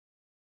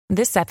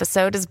This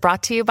episode is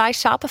brought to you by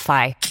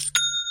Shopify.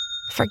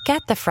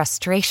 Forget the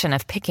frustration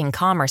of picking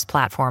commerce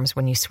platforms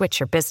when you switch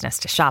your business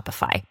to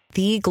Shopify,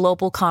 the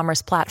global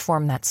commerce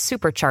platform that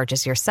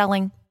supercharges your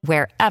selling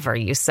wherever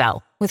you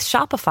sell. With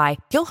Shopify,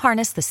 you'll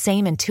harness the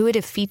same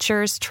intuitive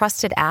features,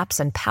 trusted apps,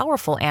 and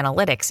powerful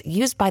analytics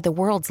used by the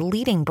world's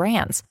leading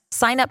brands.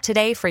 Sign up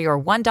today for your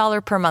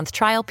 $1 per month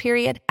trial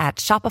period at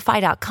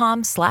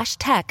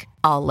shopify.com/tech,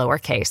 all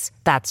lowercase.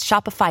 That's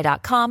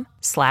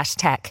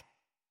shopify.com/tech.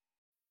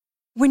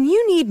 When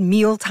you need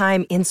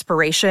mealtime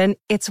inspiration,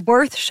 it's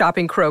worth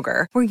shopping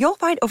Kroger, where you'll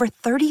find over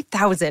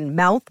 30,000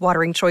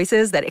 mouth-watering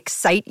choices that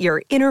excite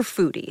your inner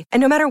foodie. And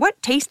no matter what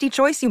tasty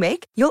choice you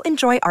make, you'll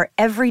enjoy our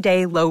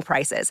everyday low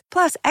prices,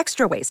 plus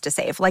extra ways to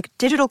save, like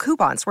digital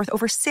coupons worth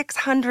over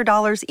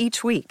 $600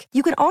 each week.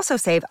 You can also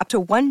save up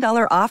to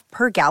 $1 off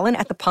per gallon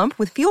at the pump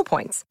with fuel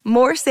points.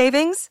 More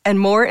savings and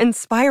more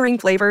inspiring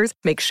flavors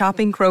make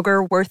shopping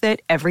Kroger worth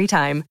it every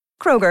time.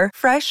 Kroger,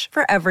 fresh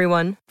for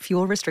everyone.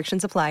 Fuel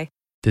restrictions apply.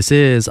 This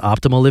is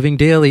Optimal Living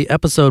Daily,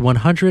 episode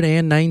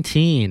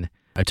 119.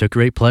 I took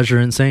great pleasure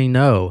in saying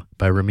no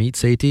by Ramit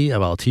Sethi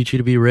of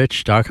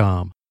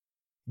I'llTeachYouToBeRich.com.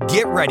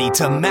 Get ready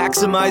to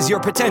maximize your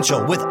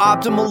potential with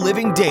Optimal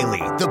Living Daily,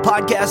 the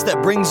podcast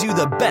that brings you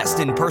the best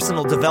in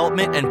personal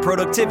development and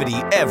productivity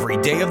every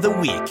day of the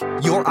week.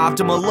 Your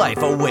optimal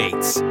life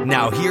awaits.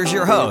 Now here's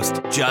your host,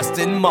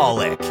 Justin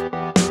Malik.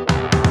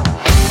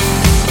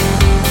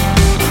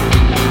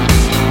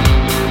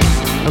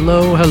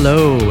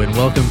 Hello, and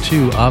welcome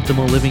to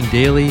Optimal Living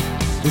Daily.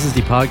 This is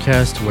the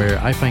podcast where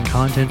I find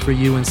content for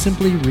you and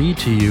simply read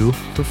to you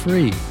for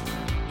free.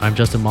 I'm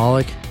Justin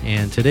Malik,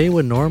 and today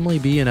would normally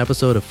be an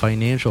episode of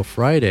Financial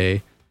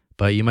Friday,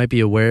 but you might be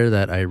aware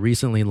that I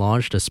recently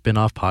launched a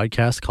spin-off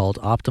podcast called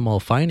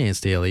Optimal Finance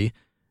Daily,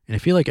 and I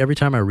feel like every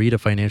time I read a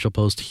financial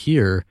post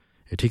here,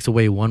 it takes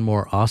away one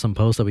more awesome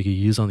post that we could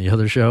use on the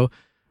other show.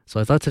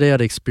 So I thought today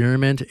I'd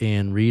experiment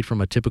and read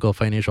from a typical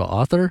financial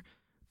author,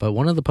 but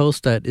one of the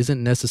posts that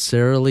isn't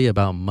necessarily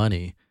about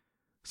money.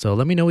 So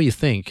let me know what you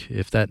think,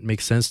 if that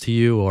makes sense to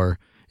you, or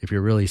if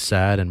you're really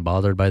sad and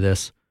bothered by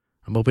this.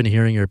 I'm open to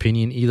hearing your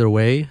opinion either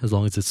way, as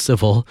long as it's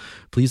civil.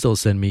 Please don't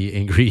send me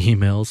angry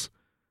emails.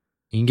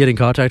 You can get in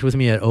contact with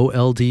me at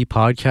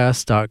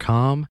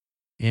oldpodcast.com.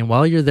 And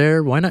while you're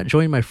there, why not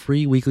join my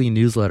free weekly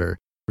newsletter,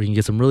 where you can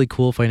get some really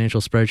cool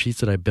financial spreadsheets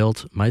that I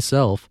built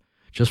myself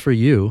just for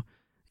you.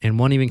 And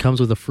one even comes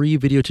with a free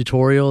video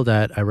tutorial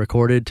that I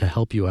recorded to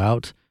help you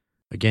out.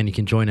 Again, you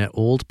can join at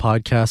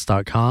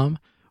oldpodcast.com,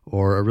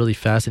 or a really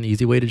fast and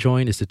easy way to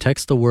join is to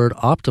text the word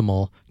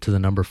optimal to the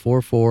number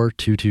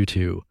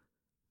 44222.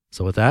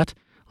 So with that,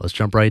 let's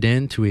jump right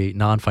into a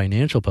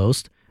non-financial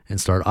post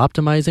and start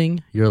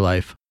optimizing your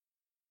life.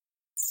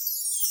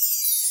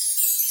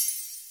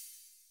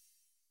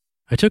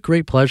 I took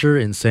great pleasure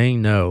in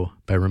saying no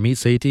by Ramit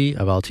Sethi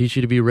of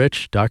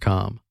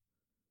I'llTeachYouToBeRich.com.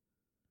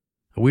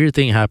 A weird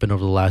thing happened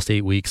over the last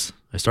 8 weeks.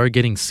 I started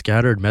getting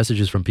scattered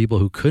messages from people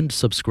who couldn't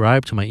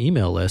subscribe to my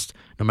email list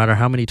no matter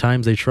how many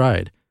times they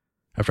tried.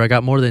 After I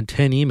got more than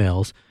 10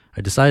 emails,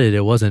 I decided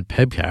it wasn't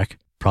PEBKAC,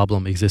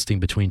 problem existing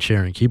between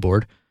chair and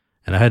keyboard,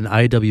 and I had an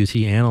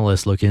IWT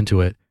analyst look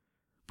into it.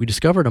 We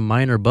discovered a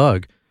minor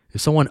bug.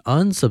 If someone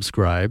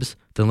unsubscribes,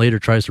 then later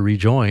tries to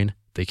rejoin,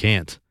 they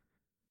can't.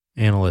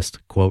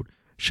 Analyst, quote,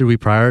 "Should we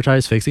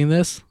prioritize fixing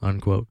this?"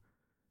 Unquote.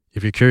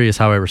 If you're curious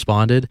how I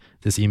responded,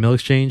 this email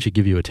exchange should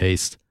give you a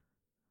taste.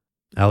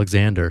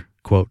 Alexander,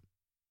 quote,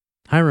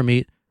 "Hi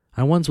Ramit,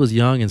 I once was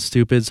young and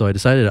stupid, so I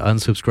decided to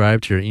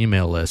unsubscribe to your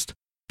email list.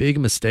 Big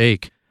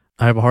mistake.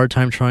 I have a hard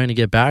time trying to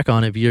get back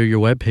on it via your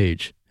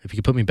webpage. If you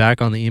could put me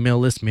back on the email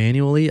list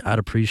manually, I'd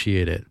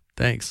appreciate it.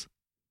 Thanks."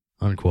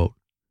 Unquote.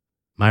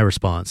 My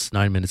response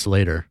 9 minutes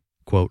later,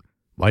 quote,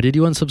 "Why did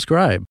you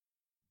unsubscribe?"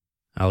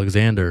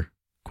 Alexander,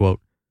 quote,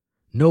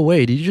 "No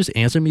way, did you just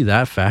answer me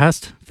that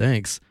fast?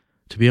 Thanks.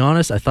 To be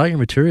honest, I thought your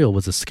material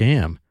was a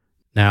scam.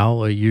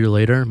 Now, a year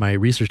later, my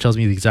research tells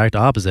me the exact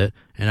opposite,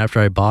 and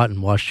after I bought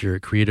and watched your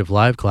Creative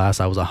Live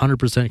class, I was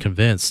 100%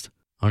 convinced."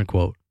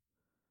 Unquote.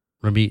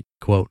 Ramit,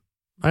 quote,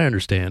 "I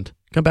understand.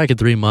 Come back in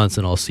 3 months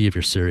and I'll see if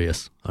you're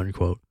serious."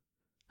 Unquote.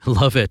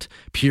 Love it.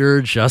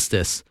 Pure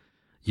justice.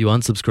 You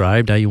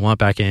unsubscribed, now you want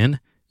back in?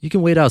 You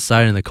can wait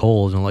outside in the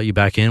cold and I'll let you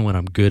back in when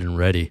I'm good and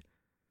ready.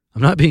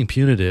 I'm not being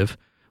punitive.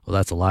 Well,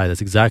 that's a lie.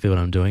 That's exactly what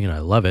I'm doing and I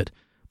love it.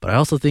 But I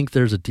also think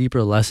there's a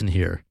deeper lesson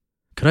here.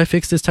 Could I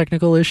fix this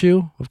technical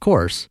issue? Of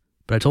course.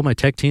 But I told my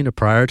tech team to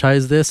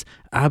prioritize this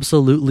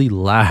absolutely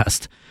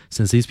last,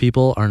 since these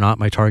people are not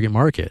my target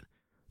market.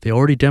 They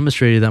already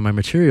demonstrated that my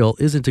material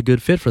isn't a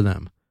good fit for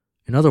them.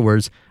 In other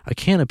words, I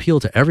can't appeal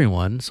to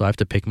everyone, so I have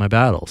to pick my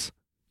battles.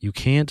 You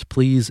can't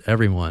please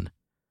everyone.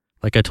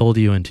 Like I told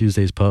you in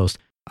Tuesday's post,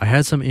 I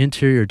had some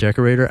interior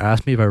decorator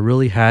ask me if I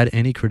really had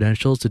any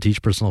credentials to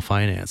teach personal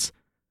finance.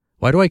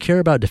 Why do I care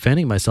about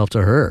defending myself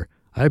to her?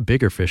 I have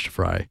bigger fish to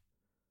fry.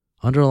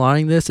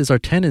 Underlying this is our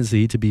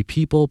tendency to be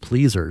people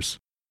pleasers.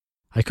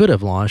 I could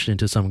have launched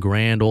into some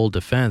grand old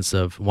defense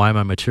of why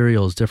my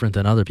material is different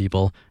than other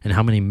people and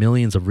how many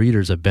millions of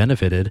readers have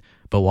benefited,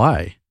 but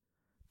why?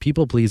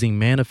 People pleasing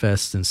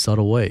manifests in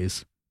subtle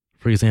ways.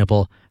 For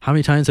example, how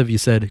many times have you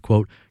said,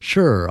 quote,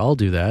 "Sure, I'll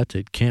do that.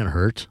 It can't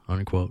hurt,"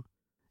 unquote.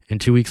 And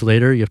 2 weeks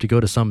later, you have to go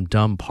to some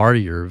dumb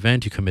party or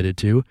event you committed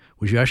to,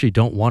 which you actually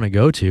don't want to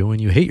go to, and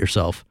you hate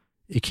yourself.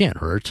 It can't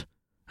hurt.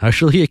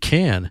 Actually, it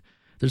can.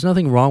 There's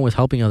nothing wrong with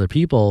helping other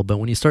people, but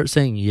when you start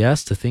saying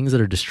yes to things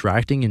that are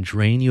distracting and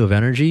drain you of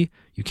energy,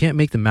 you can't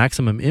make the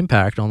maximum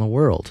impact on the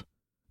world.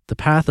 The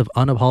path of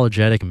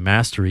unapologetic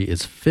mastery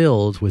is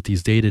filled with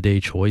these day-to-day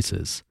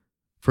choices.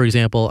 For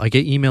example, I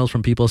get emails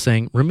from people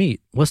saying, "Ramit,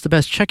 what's the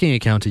best checking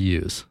account to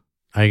use?"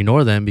 I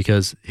ignore them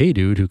because, hey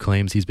dude who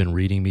claims he's been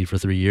reading me for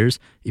 3 years,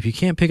 if you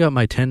can't pick up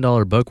my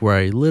 $10 book where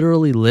I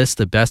literally list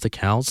the best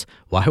accounts,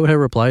 why would I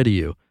reply to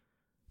you?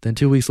 Then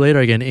 2 weeks later,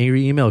 I get an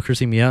angry email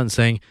cursing me out and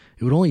saying,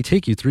 it would only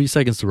take you 3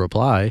 seconds to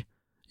reply.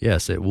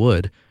 Yes, it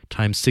would,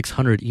 times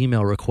 600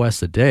 email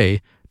requests a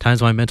day,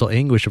 times my mental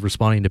anguish of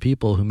responding to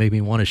people who make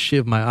me want to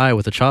shiv my eye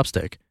with a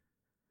chopstick.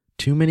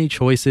 Too many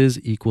choices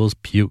equals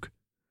puke.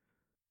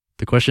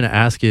 The question to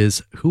ask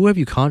is, who have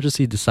you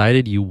consciously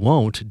decided you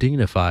won't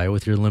dignify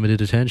with your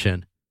limited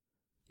attention?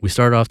 We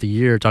started off the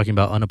year talking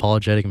about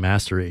unapologetic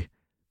mastery.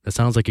 That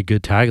sounds like a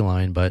good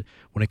tagline, but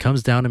when it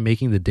comes down to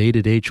making the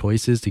day-to-day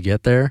choices to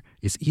get there,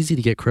 it's easy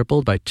to get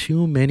crippled by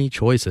too many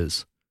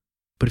choices.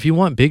 But if you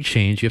want big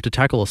change, you have to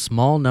tackle a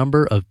small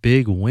number of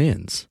big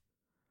wins.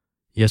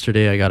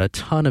 Yesterday, I got a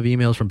ton of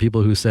emails from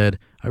people who said,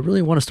 I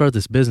really want to start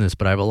this business,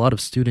 but I have a lot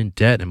of student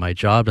debt and my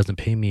job doesn't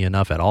pay me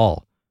enough at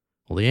all.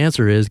 Well, the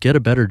answer is get a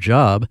better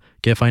job,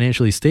 get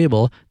financially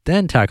stable,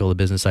 then tackle the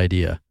business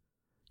idea.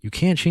 You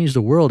can't change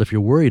the world if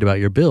you're worried about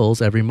your bills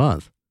every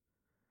month.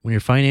 When you're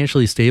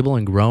financially stable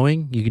and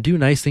growing, you can do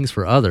nice things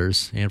for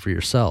others and for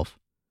yourself.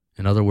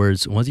 In other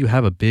words, once you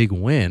have a big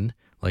win,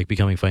 like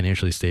becoming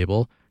financially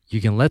stable, you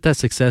can let that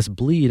success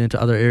bleed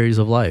into other areas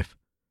of life.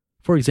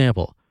 For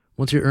example,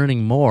 once you're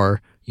earning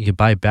more, you can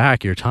buy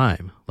back your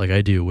time, like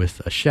I do with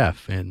a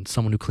chef and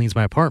someone who cleans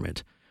my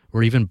apartment,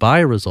 or even buy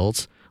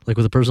results, like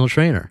with a personal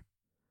trainer.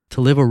 To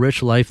live a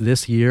rich life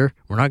this year,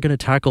 we're not going to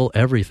tackle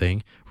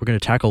everything. We're going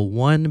to tackle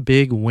one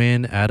big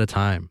win at a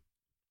time.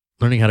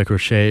 Learning how to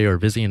crochet or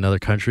visiting another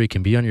country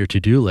can be on your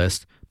to-do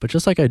list, but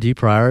just like I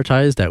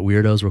deprioritized that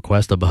weirdo's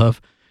request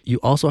above, you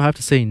also have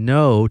to say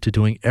no to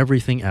doing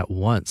everything at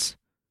once.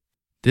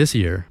 This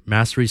year,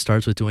 mastery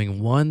starts with doing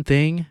one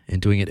thing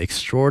and doing it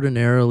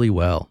extraordinarily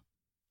well.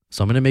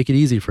 So I'm going to make it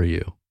easy for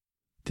you.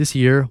 This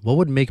year, what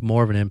would make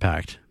more of an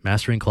impact?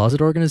 Mastering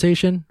closet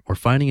organization or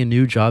finding a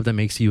new job that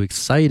makes you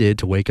excited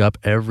to wake up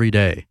every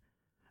day?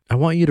 I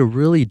want you to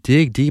really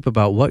dig deep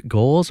about what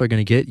goals are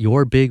going to get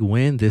your big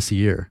win this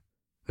year.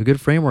 A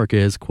good framework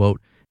is, quote,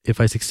 if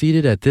I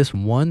succeeded at this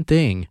one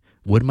thing,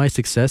 would my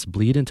success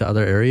bleed into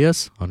other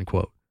areas?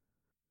 Unquote.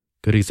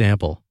 Good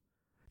example.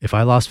 If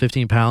I lost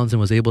 15 pounds and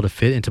was able to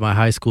fit into my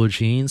high school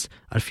jeans,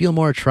 I'd feel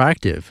more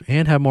attractive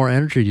and have more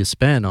energy to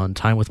spend on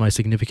time with my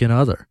significant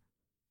other.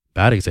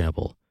 Bad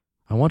example.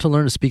 I want to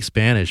learn to speak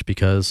Spanish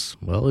because,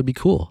 well, it'd be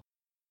cool.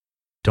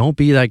 Don't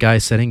be that guy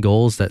setting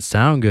goals that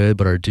sound good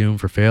but are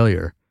doomed for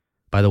failure.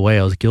 By the way,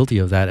 I was guilty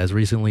of that as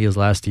recently as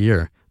last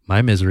year.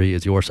 My misery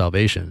is your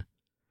salvation.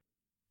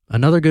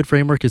 Another good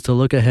framework is to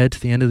look ahead to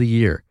the end of the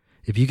year.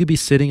 If you could be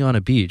sitting on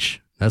a beach,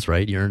 that's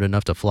right, you earned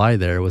enough to fly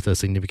there with a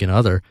significant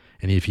other,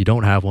 and if you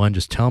don't have one,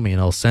 just tell me and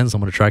I'll send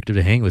someone attractive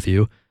to hang with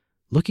you.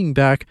 Looking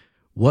back,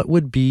 what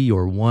would be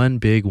your one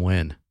big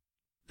win?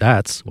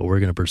 That's what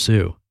we're going to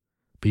pursue.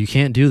 But you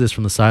can't do this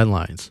from the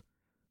sidelines.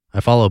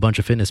 I follow a bunch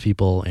of fitness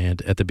people,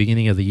 and at the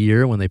beginning of the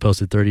year, when they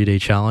posted 30-day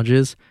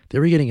challenges, they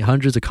were getting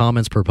hundreds of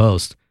comments per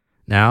post.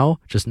 Now,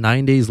 just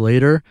 9 days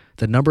later,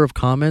 the number of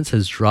comments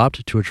has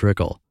dropped to a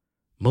trickle.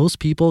 Most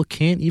people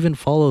can't even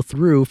follow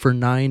through for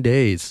 9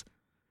 days.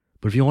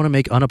 But if you want to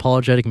make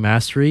unapologetic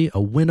mastery a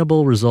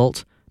winnable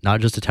result, not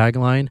just a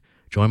tagline,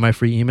 join my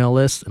free email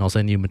list and I'll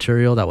send you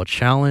material that will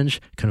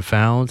challenge,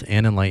 confound,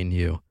 and enlighten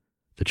you.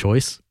 The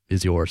choice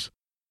is yours.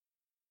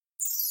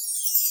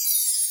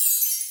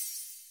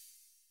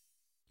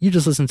 You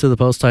just listened to the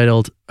post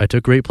titled, I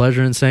Took Great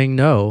Pleasure in Saying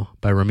No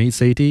by Ramit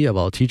Sethi of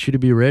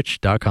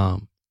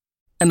I'llTeachYouToBeRich.com.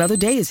 Another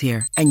day is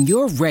here and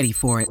you're ready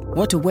for it.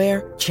 What to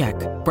wear? Check.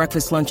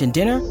 Breakfast, lunch, and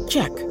dinner?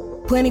 Check.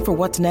 Planning for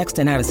what's next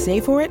and how to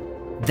save for it?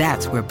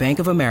 That's where Bank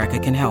of America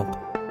can help.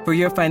 For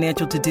your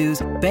financial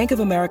to-dos, Bank of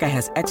America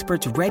has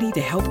experts ready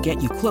to help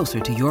get you closer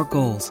to your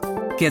goals.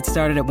 Get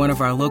started at one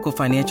of our local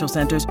financial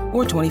centers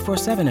or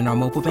 24/7 in our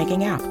mobile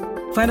banking app.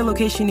 Find a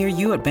location near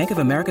you at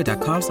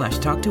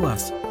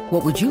bankofamerica.com/talktous.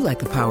 What would you like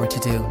the power to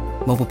do?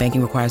 Mobile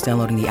banking requires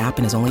downloading the app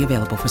and is only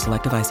available for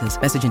select devices.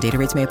 Message and data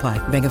rates may apply.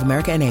 Bank of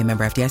America N.A.,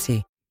 member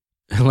FDIC.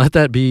 And let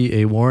that be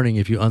a warning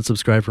if you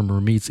unsubscribe from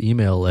Ramit's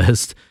email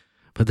list.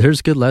 But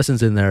there's good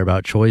lessons in there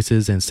about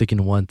choices and sticking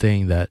to one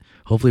thing that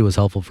hopefully was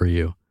helpful for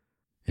you.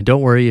 And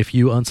don't worry, if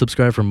you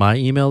unsubscribe from my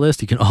email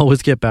list, you can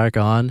always get back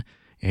on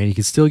and you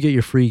can still get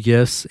your free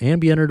gifts and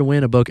be entered to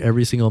win a book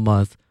every single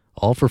month,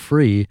 all for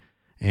free.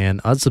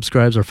 And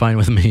unsubscribes are fine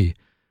with me.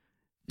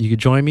 You can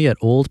join me at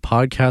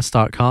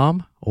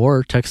oldpodcast.com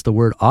or text the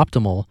word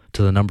optimal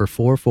to the number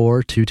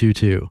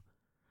 44222.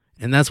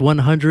 And that's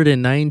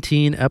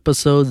 119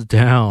 episodes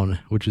down,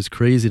 which is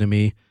crazy to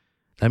me.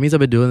 That means I've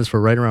been doing this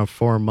for right around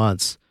 4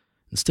 months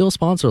and still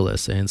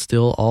sponsorless and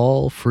still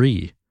all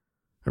free.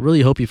 I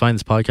really hope you find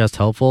this podcast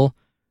helpful.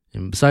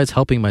 And besides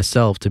helping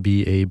myself to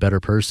be a better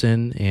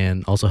person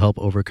and also help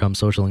overcome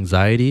social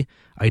anxiety,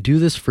 I do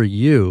this for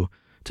you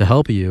to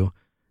help you.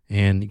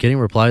 And getting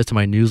replies to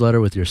my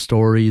newsletter with your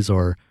stories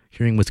or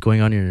hearing what's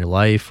going on in your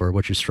life or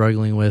what you're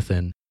struggling with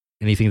and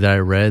anything that I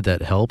read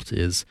that helped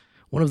is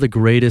one of the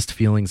greatest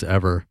feelings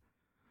ever.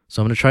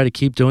 So I'm going to try to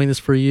keep doing this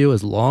for you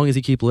as long as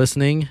you keep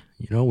listening.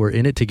 You know, we're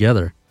in it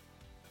together.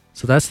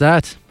 So that's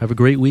that. Have a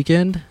great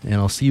weekend, and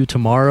I'll see you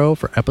tomorrow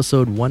for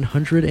episode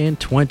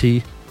 120,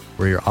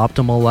 where your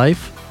optimal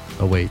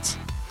life awaits.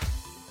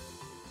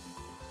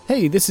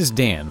 Hey, this is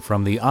Dan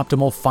from the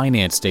Optimal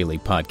Finance Daily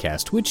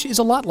podcast, which is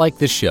a lot like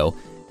this show,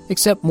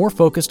 except more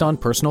focused on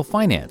personal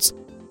finance.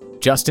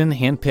 Justin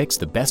handpicks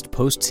the best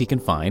posts he can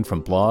find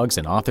from blogs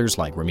and authors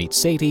like Ramit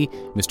Sethi,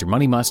 Mr.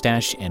 Money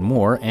Mustache, and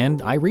more,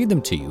 and I read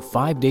them to you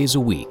 5 days a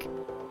week.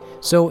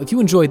 So if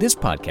you enjoy this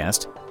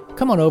podcast,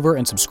 come on over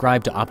and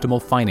subscribe to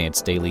Optimal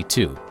Finance Daily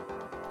too.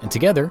 And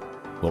together,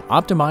 we'll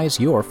optimize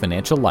your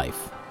financial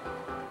life.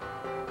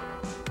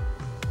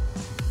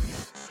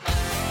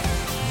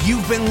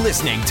 You've been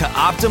listening to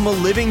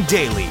Optimal Living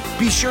Daily.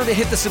 Be sure to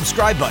hit the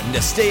subscribe button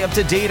to stay up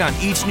to date on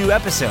each new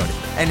episode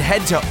and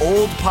head to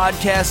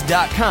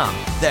oldpodcast.com.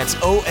 That's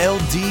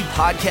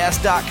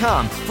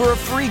OLDpodcast.com for a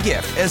free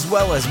gift as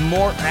well as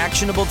more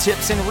actionable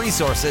tips and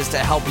resources to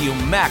help you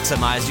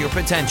maximize your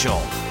potential.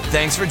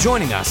 Thanks for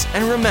joining us,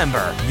 and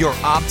remember, your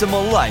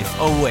optimal life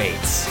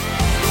awaits.